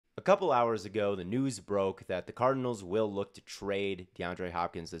A couple hours ago, the news broke that the Cardinals will look to trade DeAndre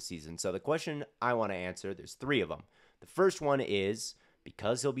Hopkins this season. So the question I want to answer, there's three of them. The first one is,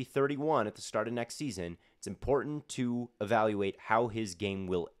 because he'll be 31 at the start of next season, it's important to evaluate how his game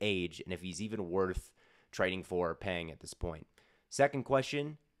will age and if he's even worth trading for or paying at this point. Second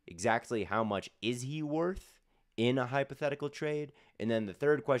question, exactly how much is he worth in a hypothetical trade? And then the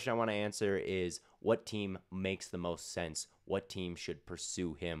third question I want to answer is, what team makes the most sense? What team should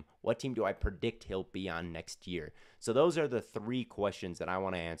pursue him? What team do I predict he'll be on next year? So those are the three questions that I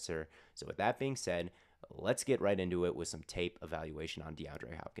want to answer. So with that being said, let's get right into it with some tape evaluation on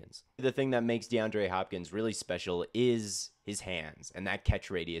DeAndre Hopkins. The thing that makes DeAndre Hopkins really special is his hands and that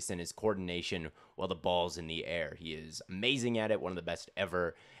catch radius and his coordination while the ball's in the air. He is amazing at it, one of the best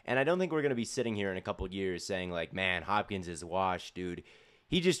ever. And I don't think we're going to be sitting here in a couple years saying like, man, Hopkins is washed, dude.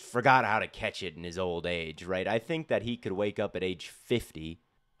 He just forgot how to catch it in his old age, right? I think that he could wake up at age 50,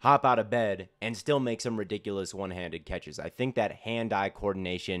 hop out of bed, and still make some ridiculous one-handed catches. I think that hand-eye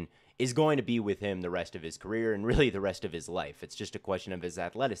coordination is going to be with him the rest of his career and really the rest of his life. It's just a question of his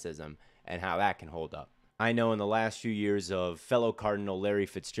athleticism and how that can hold up. I know in the last few years of fellow Cardinal Larry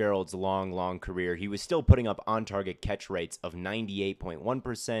Fitzgerald's long career, he was still putting up on-target catch rates of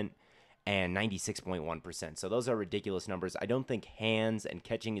 98.1% and 96.1%. So those are ridiculous numbers. I don't think hands and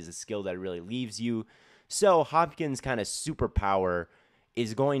catching is a skill that really leaves you. So Hopkins' kind of superpower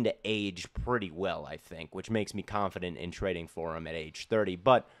is going to age pretty well, I think, which makes me confident in trading for him at age 30.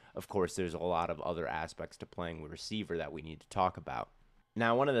 But, of course, there's a lot of other aspects to playing receiver that we need to talk about.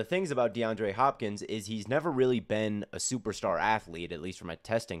 Now, one of the things about DeAndre Hopkins is he's never really been a superstar athlete, at least from a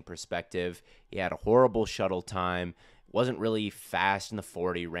testing perspective. He had a horrible shuttle time, wasn't really fast in the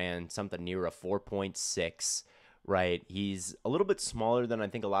 40, ran something near a 4.6, right? He's a little bit smaller than I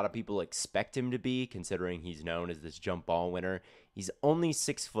think a lot of people expect him to be, considering he's known as this jump ball winner. He's only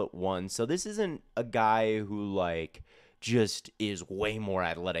 6'1", so this isn't a guy who, like, just is way more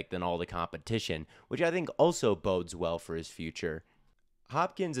athletic than all the competition, which I think also bodes well for his future.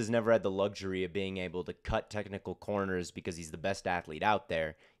 Hopkins has never had the luxury of being able to cut technical corners because he's the best athlete out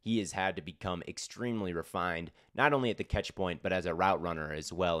there. He has had to become extremely refined, not only at the catch point, but as a route runner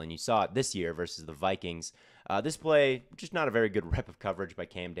as well. And you saw it this year versus the Vikings. This play, just not a very good rep of coverage by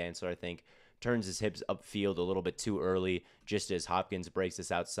Cam Dantzler, I think. Turns his hips upfield a little bit too early, just as Hopkins breaks this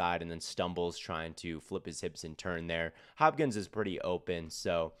outside and then stumbles trying to flip his hips and turn there. Hopkins is pretty open,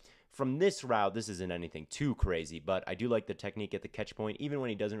 so from this route, this isn't anything too crazy, but I do like the technique at the catch point. Even when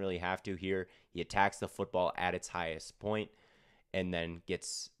he doesn't really have to here, he attacks the football at its highest point and then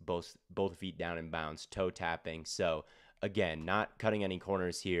gets both feet down in bounds, toe tapping. So again, not cutting any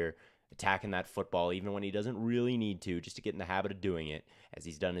corners here, attacking that football even when he doesn't really need to, just to get in the habit of doing it, as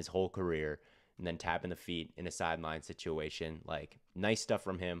he's done his whole career, and then tapping the feet in a sideline situation. Like, nice stuff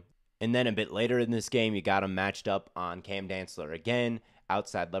from him. And then a bit later in this game, you got him matched up on Cam Dantzler again,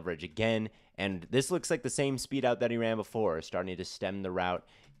 outside leverage again, and this looks like the same speed out that he ran before, starting to stem the route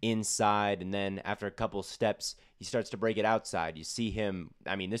inside, and then after a couple steps, he starts to break it outside. You see him,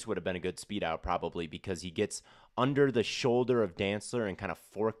 I mean, this would have been a good speed out probably, because he gets under the shoulder of Dantzler and kind of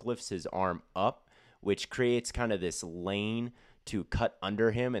forklifts his arm up, which creates kind of this lane to cut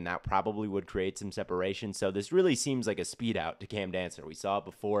under him, and that probably would create some separation. So this really seems like a speed out to Cam Dantzler. We saw it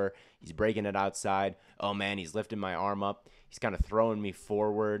before. He's breaking it outside. Oh, man, he's lifting my arm up. He's kind of throwing me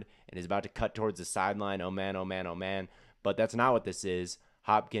forward and is about to cut towards the sideline. Oh, man, oh, man, oh, man. But that's not what this is.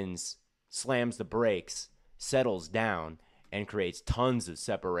 Hopkins slams the brakes, settles down, and creates tons of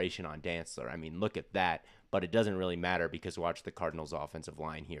separation on Dantzler. I mean, look at that. But it doesn't really matter because watch the Cardinals' offensive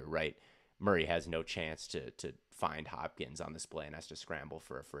line here, right? Murray has no chance to find Hopkins on this play and has to scramble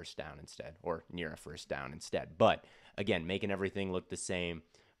for a first down instead, or near a first down instead. But again, making everything look the same,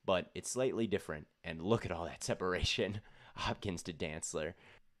 but it's slightly different. And look at all that separation, Hopkins to Dantzler.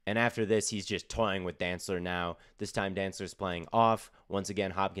 And after this, he's just toying with Dantzler now. This time, Dantzler's playing off. Once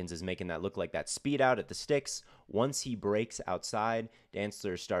again, Hopkins is making that look like that speed out at the sticks. Once he breaks outside,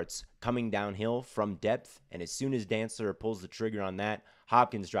 Dantzler starts coming downhill from depth. And as soon as Dantzler pulls the trigger on that,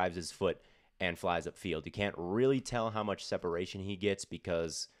 Hopkins drives his foot and flies upfield. You can't really tell how much separation he gets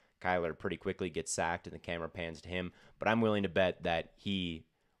because Kyler pretty quickly gets sacked and the camera pans to him. But I'm willing to bet that he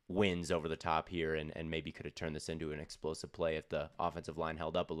wins over the top here and maybe could have turned this into an explosive play if the offensive line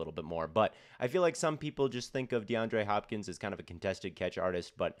held up a little bit more. But I feel like some people just think of DeAndre Hopkins as kind of a contested catch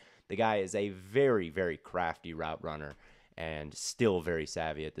artist, but the guy is a very, very crafty route runner and still very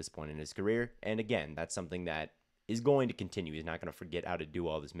savvy at this point in his career. And again, that's something that is going to continue. He's not going to forget how to do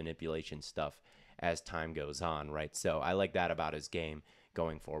all this manipulation stuff as time goes on, right? So I like that about his game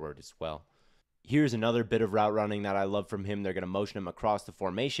going forward as well. Here's another bit of route running that I love from him. They're going to motion him across the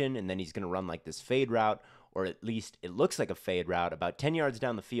formation, and then he's going to run like this fade route, or at least it looks like a fade route. About 10 yards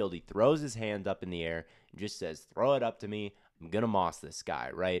down the field, he throws his hand up in the air and just says, throw it up to me. I'm going to moss this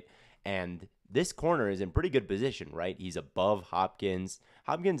guy, right? And this corner is in pretty good position, right? He's above Hopkins.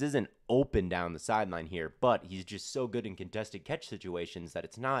 Hopkins isn't open down the sideline here, but he's just so good in contested catch situations that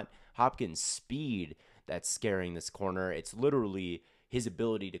it's not Hopkins' speed that's scaring this corner. It's literally his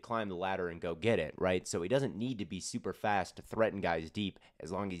ability to climb the ladder and go get it, right? So he doesn't need to be super fast to threaten guys deep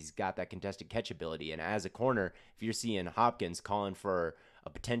as long as he's got that contested catch ability. And as a corner, if you're seeing Hopkins calling for a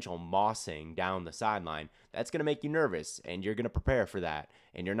potential mossing down the sideline, that's going to make you nervous, and you're going to prepare for that.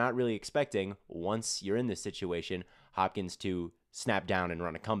 And you're not really expecting, once you're in this situation, Hopkins to snap down and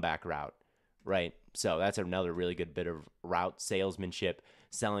run a comeback route, right? So that's another really good bit of route salesmanship,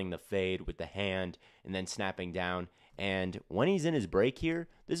 selling the fade with the hand and then snapping down. And when he's in his break here,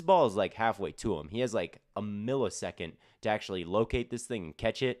 this ball is like halfway to him. He has like a millisecond to actually locate this thing and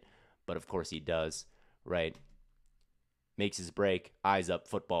catch it. But of course he does, right? Makes his break, eyes up,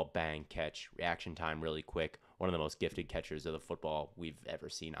 football, bang, catch. Reaction time really quick. One of the most gifted catchers of the football we've ever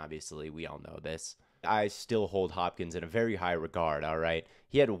seen, obviously. We all know this. I still hold Hopkins in a very high regard, all right?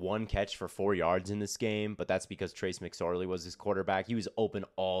 He had one catch for 4 yards in this game, but that's because Trace McSorley was his quarterback. He was open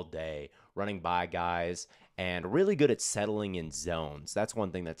all day, running by guys, and really good at settling in zones. That's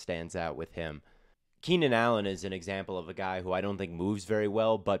one thing that stands out with him. Keenan Allen is an example of a guy who I don't think moves very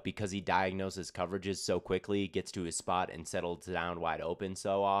well, but because he diagnoses coverages so quickly, gets to his spot and settles down wide open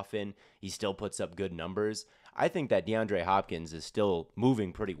so often, he still puts up good numbers. I think that DeAndre Hopkins is still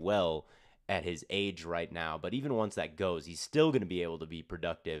moving pretty well at his age right now, but even once that goes, he's still going to be able to be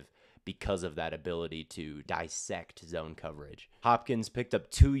productive because of that ability to dissect zone coverage. Hopkins picked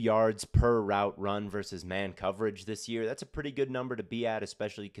up 2 yards per route run versus man coverage this year. That's a pretty good number to be at,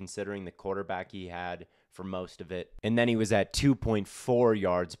 especially considering the quarterback he had for most of it. And then he was at 2.4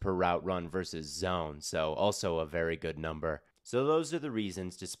 yards per route run versus zone, so also a very good number. So those are the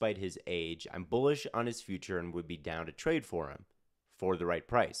reasons, despite his age, I'm bullish on his future and would be down to trade for him. For the right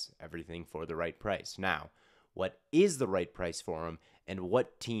price. Everything for the right price. Now, what is the right price for him, and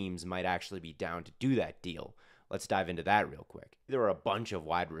what teams might actually be down to do that deal? Let's dive into that real quick. There were a bunch of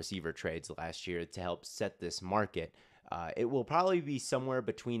wide receiver trades last year to help set this market. It will probably be somewhere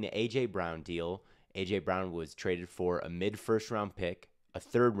between the A.J. Brown deal. A.J. Brown was traded for a mid-first round pick, a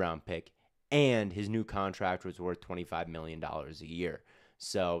third-round pick, and his new contract was worth $25 million a year.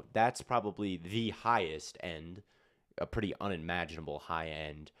 So that's probably the highest end, a pretty unimaginable high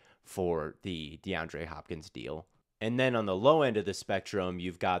end for the DeAndre Hopkins deal. And then on the low end of the spectrum,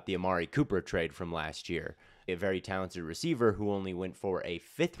 you've got the Amari Cooper trade from last year, a very talented receiver who only went for a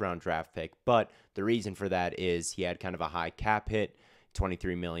 5th-round draft pick, but the reason for that is he had kind of a high cap hit,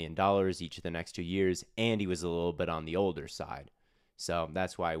 $23 million each of the next 2 years, and he was a little bit on the older side. So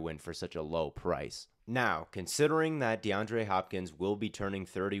that's why I went for such a low price. Now, considering that DeAndre Hopkins will be turning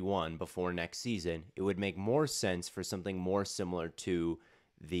 31 before next season, it would make more sense for something more similar to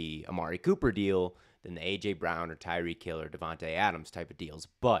the Amari Cooper deal than the A.J. Brown or Tyreek Hill or Devontae Adams type of deals.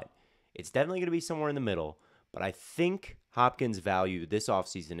 But it's definitely going to be somewhere in the middle. But I think Hopkins' value this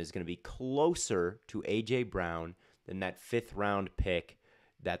offseason is going to be closer to A.J. Brown than that 5th-round pick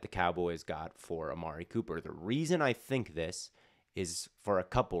that the Cowboys got for Amari Cooper. The reason I think this is for a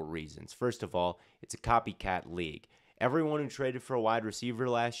couple reasons. First of all, it's a copycat league. Everyone who traded for a wide receiver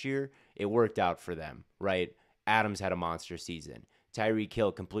last year, it worked out for them, right? Adams had a monster season. Tyreek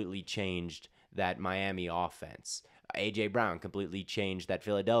Hill completely changed that Miami offense. A.J. Brown completely changed that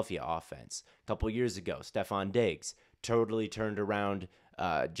Philadelphia offense. A couple years ago, Stephon Diggs totally turned around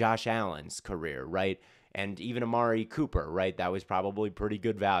Josh Allen's career, right? And even Amari Cooper, right? That was probably pretty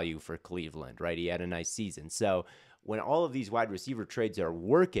good value for Cleveland, right? He had a nice season. So when all of these wide receiver trades are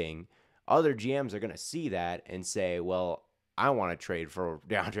working, other GMs are going to see that and say, well, I want to trade for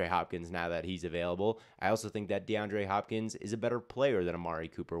DeAndre Hopkins now that he's available. I also think that DeAndre Hopkins is a better player than Amari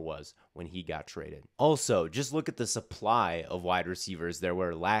Cooper was when he got traded. Also, just look at the supply of wide receivers there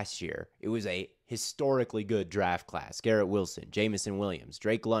were last year. It was a historically good draft class. Garrett Wilson, Jamison Williams,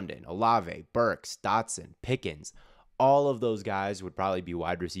 Drake London, Olave, Burks, Dotson, Pickens. All of those guys would probably be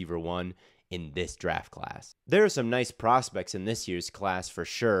wide receiver 1 in this draft class. There are some nice prospects in this year's class for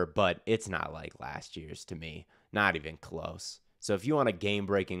sure, but it's not like last year's to me. Not even close. So if you want a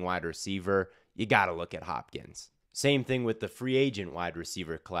game-breaking wide receiver, you got to look at Hopkins. Same thing with the free agent wide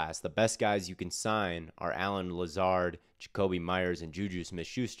receiver class. The best guys you can sign are Allen Lazard, Jacoby Myers, and Juju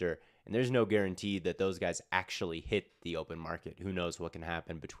Smith-Schuster, and there's no guarantee that those guys actually hit the open market. Who knows what can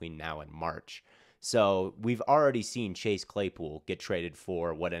happen between now and March. So we've already seen Chase Claypool get traded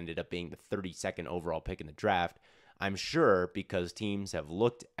for what ended up being the 32nd overall pick in the draft. I'm sure because teams have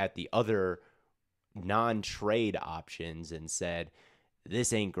looked at the other non-trade options and said,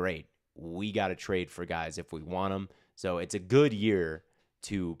 this ain't great. We got to trade for guys if we want them. So it's a good year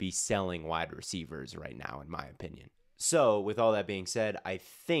to be selling wide receivers right now, in my opinion. So with all that being said, I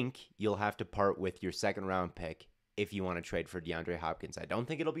think you'll have to part with your second round pick if you want to trade for DeAndre Hopkins. I don't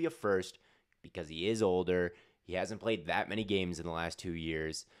think it'll be a first because he is older. He hasn't played that many games in the last 2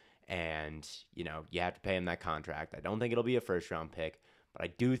 years. And, you have to pay him that contract. I don't think it'll be a first round pick, but I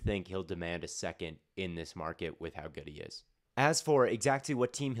do think he'll demand a second in this market with how good he is. As for exactly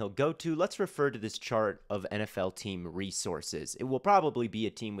what team he'll go to, let's refer to this chart of NFL team resources. It will probably be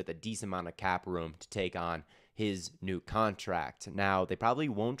a team with a decent amount of cap room to take on his new contract. Now, they probably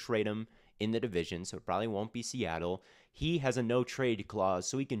won't trade him in the division, so it probably won't be Seattle. He has a no-trade clause,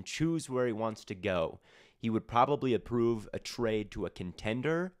 so he can choose where he wants to go. He would probably approve a trade to a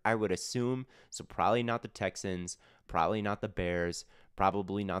contender, I would assume, so probably not the Texans, probably not the Bears,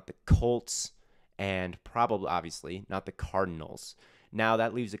 probably not the Colts, and probably, obviously, not the Cardinals. Now,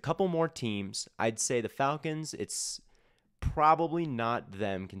 that leaves a couple more teams. I'd say the Falcons, it's probably not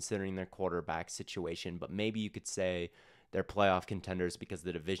them considering their quarterback situation, but maybe you could say they're playoff contenders because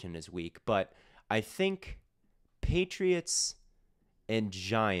the division is weak. But I think Patriots and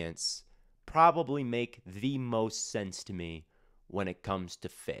Giants probably make the most sense to me when it comes to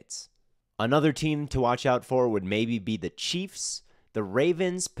fits. Another team to watch out for would maybe be the Chiefs. The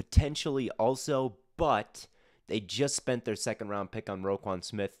Ravens potentially also, but they just spent their second round pick on Roquan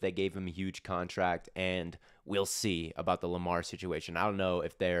Smith. They gave him a huge contract, and we'll see about the Lamar situation. I don't know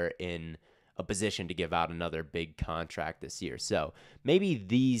if they're in a position to give out another big contract this year. So maybe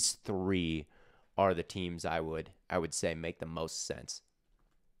these three are the teams I would say make the most sense.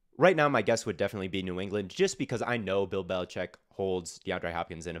 Right now, my guess would definitely be New England, just because I know Bill Belichick holds DeAndre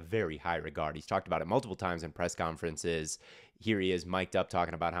Hopkins in a very high regard. He's talked about it multiple times in press conferences. Here he is mic'd up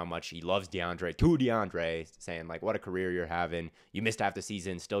talking about how much he loves DeAndre, saying, like, what a career you're having. You missed half the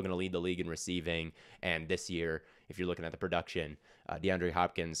season, still going to lead the league in receiving. And this year, if you're looking at the production, DeAndre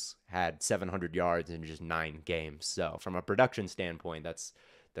Hopkins had 700 yards in just 9 games. So from a production standpoint, that's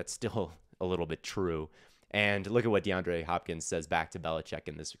still a little bit true. And look at what DeAndre Hopkins says back to Belichick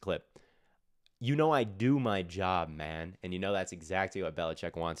in this clip. I do my job, man. And that's exactly what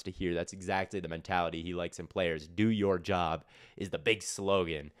Belichick wants to hear. That's exactly the mentality he likes in players. Do your job is the big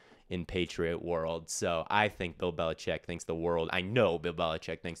slogan in Patriot world. So I think Bill Belichick thinks the world. I know Bill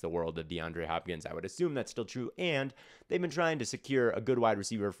Belichick thinks the world of DeAndre Hopkins. I would assume that's still true. And they've been trying to secure a good wide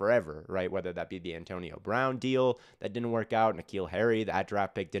receiver forever, right? Whether that be the Antonio Brown deal that didn't work out, N'Keal Harry, that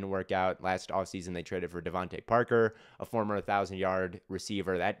draft pick didn't work out. Last offseason, they traded for Devontae Parker, a former 1,000-yard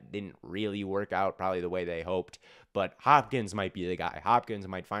receiver. That didn't really work out probably the way they hoped. But Hopkins might be the guy. Hopkins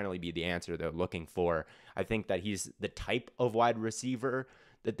might finally be the answer they're looking for. I think that he's the type of wide receiver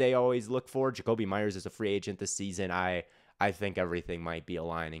that they always look for. Jacoby Myers is a free agent this season. I think everything might be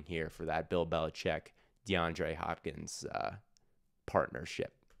aligning here for that Bill Belichick, DeAndre Hopkins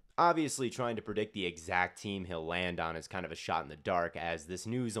partnership. Obviously, trying to predict the exact team he'll land on is kind of a shot in the dark, as this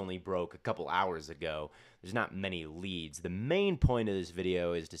news only broke a couple hours ago. There's not many leads. The main point of this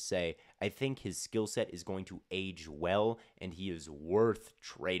video is to say I think his skill set is going to age well, and he is worth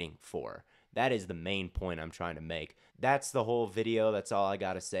trading for. That is the main point I'm trying to make. That's the whole video. That's all I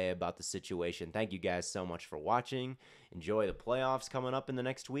got to say about the situation. Thank you guys so much for watching. Enjoy the playoffs coming up in the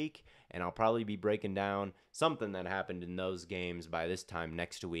next week, and I'll probably be breaking down something that happened in those games by this time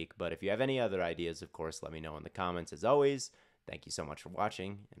next week. But if you have any other ideas, of course, let me know in the comments. As always, thank you so much for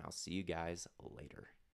watching, and I'll see you guys later.